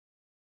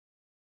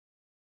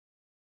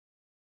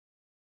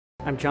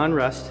I'm John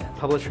Rust,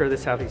 publisher of the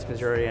Southeast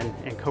Missourian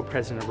and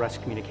co-president of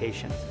Rust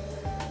Communications.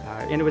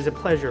 And it was a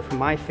pleasure for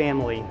my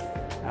family,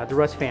 the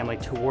Rust family,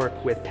 to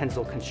work with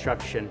Penzel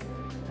Construction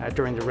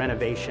during the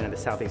renovation of the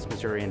Southeast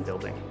Missourian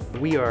building.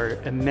 We are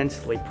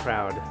immensely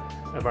proud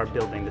of our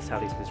building, the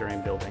Southeast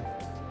Missourian building.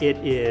 It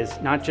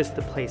is not just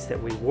the place that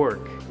we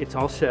work, it's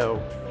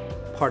also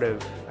part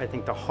of, I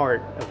think, the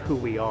heart of who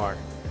we are.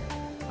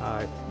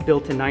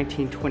 Built in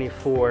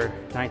 1924,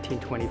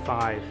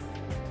 1925,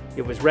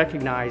 it was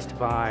recognized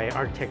by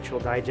Architectural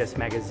Digest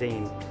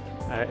magazine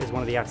as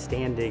one of the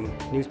outstanding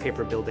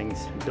newspaper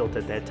buildings built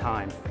at that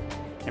time.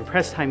 And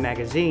Press Time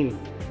magazine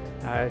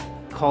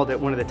called it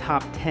one of the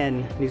top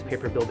 10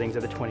 newspaper buildings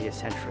of the 20th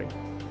century.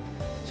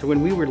 So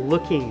when we were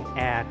looking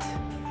at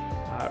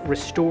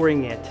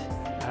restoring it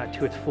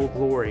to its full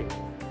glory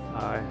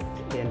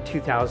in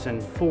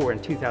 2004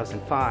 and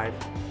 2005,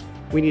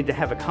 we needed to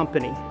have a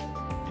company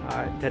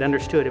that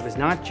understood it was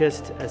not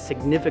just a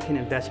significant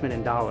investment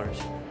in dollars,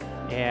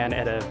 and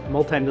at a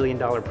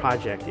multi-million-dollar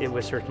project, it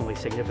was certainly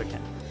significant.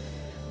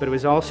 But it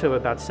was also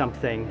about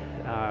something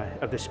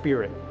of the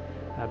spirit,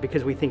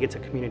 because we think it's a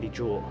community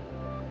jewel.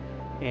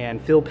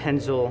 And Phil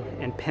Penzel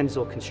and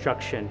Penzel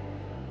Construction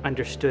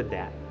understood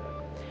that.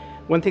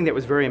 One thing that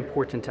was very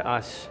important to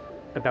us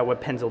about what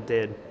Penzel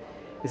did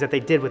is that they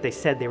did what they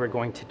said they were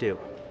going to do.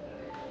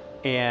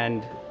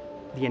 And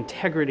the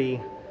integrity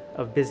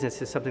of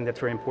business is something that's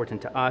very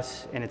important to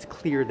us, and it's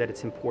clear that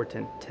it's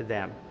important to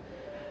them.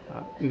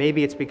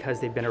 Maybe it's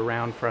because they've been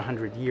around for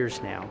 100 years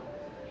now,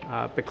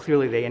 but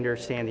clearly they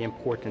understand the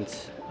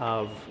importance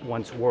of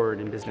one's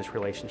word in business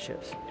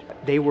relationships.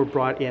 They were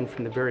brought in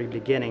from the very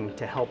beginning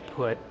to help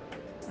put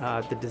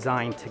the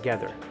design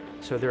together.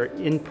 So their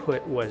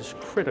input was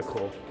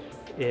critical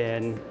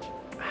in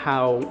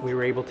how we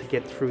were able to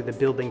get through the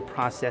building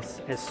process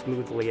as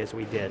smoothly as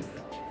we did.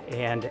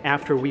 And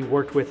after we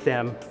worked with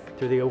them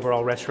through the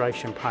overall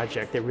restoration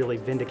project, they really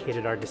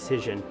vindicated our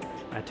decision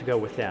to go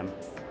with them.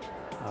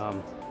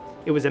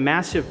 It was a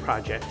massive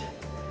project,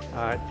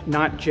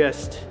 not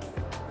just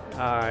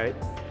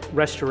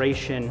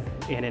restoration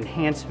and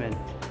enhancement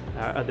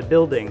of the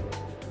building,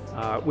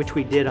 which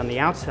we did on the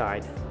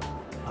outside.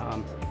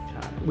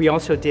 We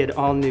also did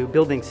all new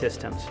building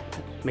systems,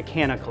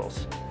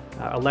 mechanicals,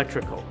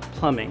 electrical,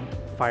 plumbing,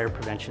 fire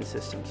prevention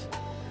systems.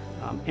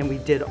 And we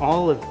did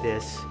all of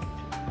this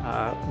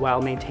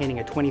while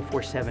maintaining a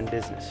 24/7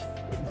 business.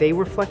 They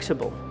were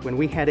flexible. When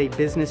we had a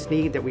business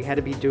need that we had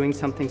to be doing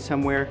something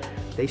somewhere,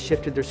 they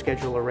shifted their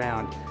schedule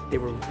around. They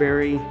were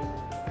very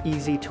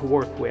easy to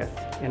work with.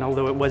 And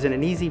although it wasn't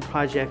an easy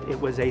project, it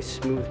was a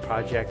smooth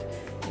project.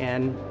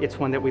 And it's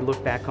one that we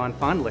look back on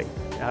fondly.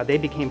 They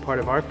became part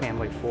of our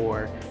family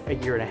for a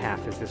year and a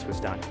half as this was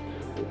done.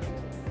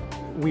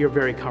 We are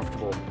very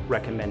comfortable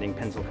recommending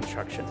Penzel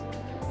Construction.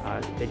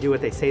 They do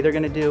what they say they're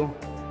going to do.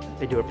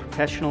 They do it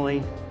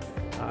professionally.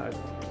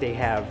 They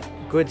have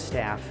good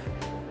staff,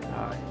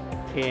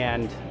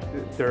 and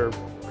they're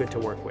good to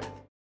work with.